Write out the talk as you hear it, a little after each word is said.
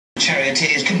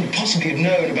charioteers couldn't possibly have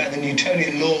known about the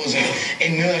Newtonian laws of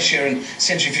inertia and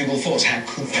centrifugal force. How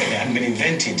could they? They hadn't been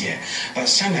invented yet. But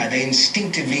somehow they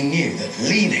instinctively knew that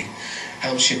leaning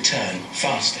helps you turn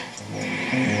faster.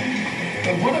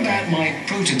 But what about my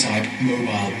prototype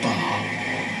mobile bar?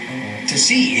 To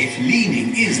see if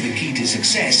leaning is the key to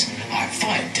success, I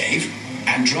fired Dave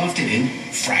and drafted in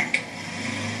Frank.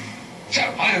 So,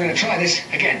 I'm going to try this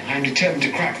again. I'm determined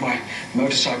to crack my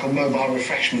motorcycle mobile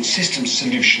refreshment system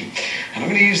solution. And I'm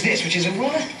going to use this, which is a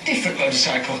rather different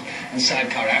motorcycle and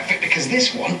sidecar outfit, because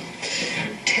this one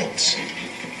tilts.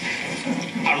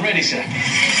 I'm ready, sir.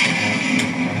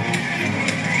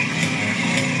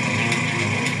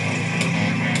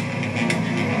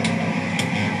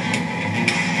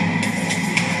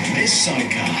 This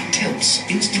sidecar tilts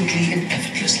instantly and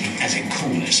effortlessly as it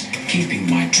corners, keeping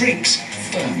my drinks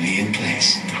firmly in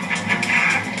place.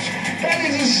 That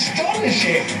is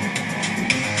astonishing!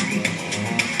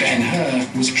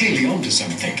 Ben-Hur was clearly onto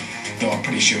something, though I'm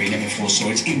pretty sure he never foresaw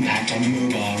its impact on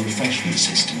mobile refreshment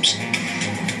systems.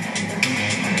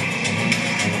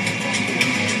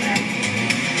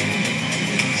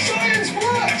 Science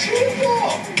works! Who would have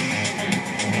thought?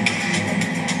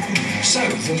 So,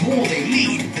 the more they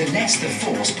lean, the less the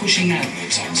force pushing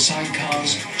outwards on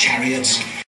sidecars, chariots,